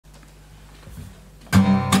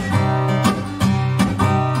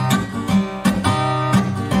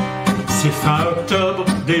fin octobre,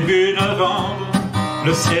 début novembre,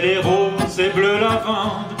 le ciel est rose et bleu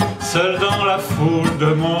lavande. Seul dans la foule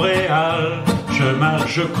de Montréal, je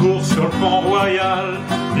marche, je cours sur le pont royal.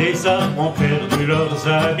 Les arbres ont perdu leurs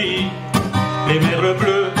habits, les merles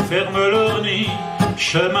bleus ferment leur nid.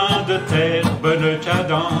 Chemin de terre, bonne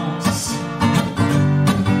cadence,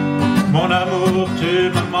 mon amour, tu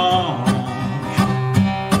me manques.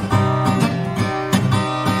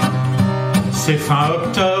 C'est fin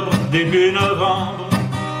octobre, début novembre,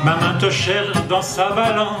 ma main te cherche dans sa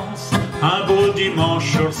balance. Un beau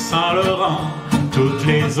dimanche sur le Saint-Laurent, toutes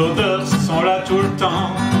les odeurs sont là tout le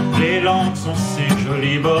temps. Les langues sont si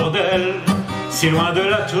jolies, bordel, si loin de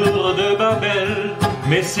la tour de Babel.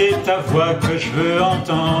 Mais c'est ta voix que je veux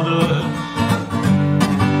entendre,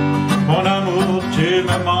 mon amour, tu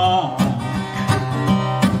me manques.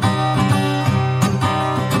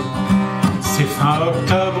 C'est fin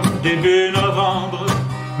octobre, début novembre,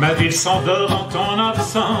 ma ville s'endort en ton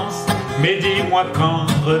absence. Mais dis-moi quand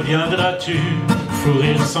reviendras-tu? Fou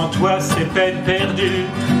rire sans toi, c'est peine perdue.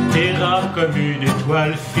 T'es rare comme une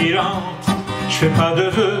étoile filante. Je fais pas de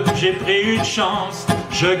vœux, j'ai pris une chance.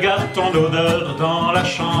 Je garde ton odeur dans la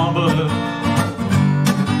chambre,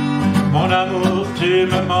 mon amour, tu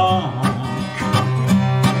me manques.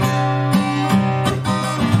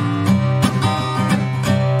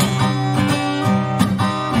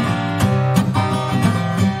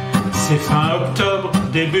 C'est fin octobre,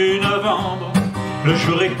 début novembre, le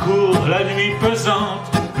jour est court, la nuit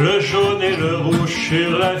pesante. Le jaune et le rouge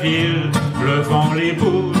sur la ville, le vent les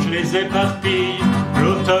bouge, les éparpille.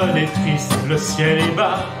 L'automne est triste, le ciel est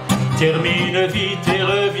bas. Termine vite et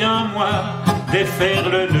reviens-moi défaire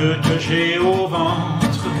le nœud que j'ai au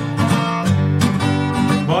ventre,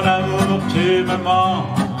 mon amour, tu me manques.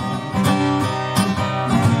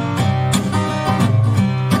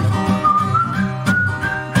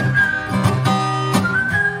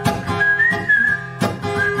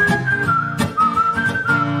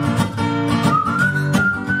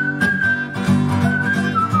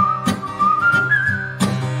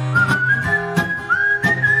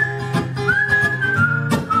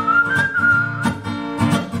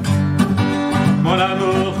 Mon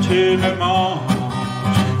amour, tu me manques.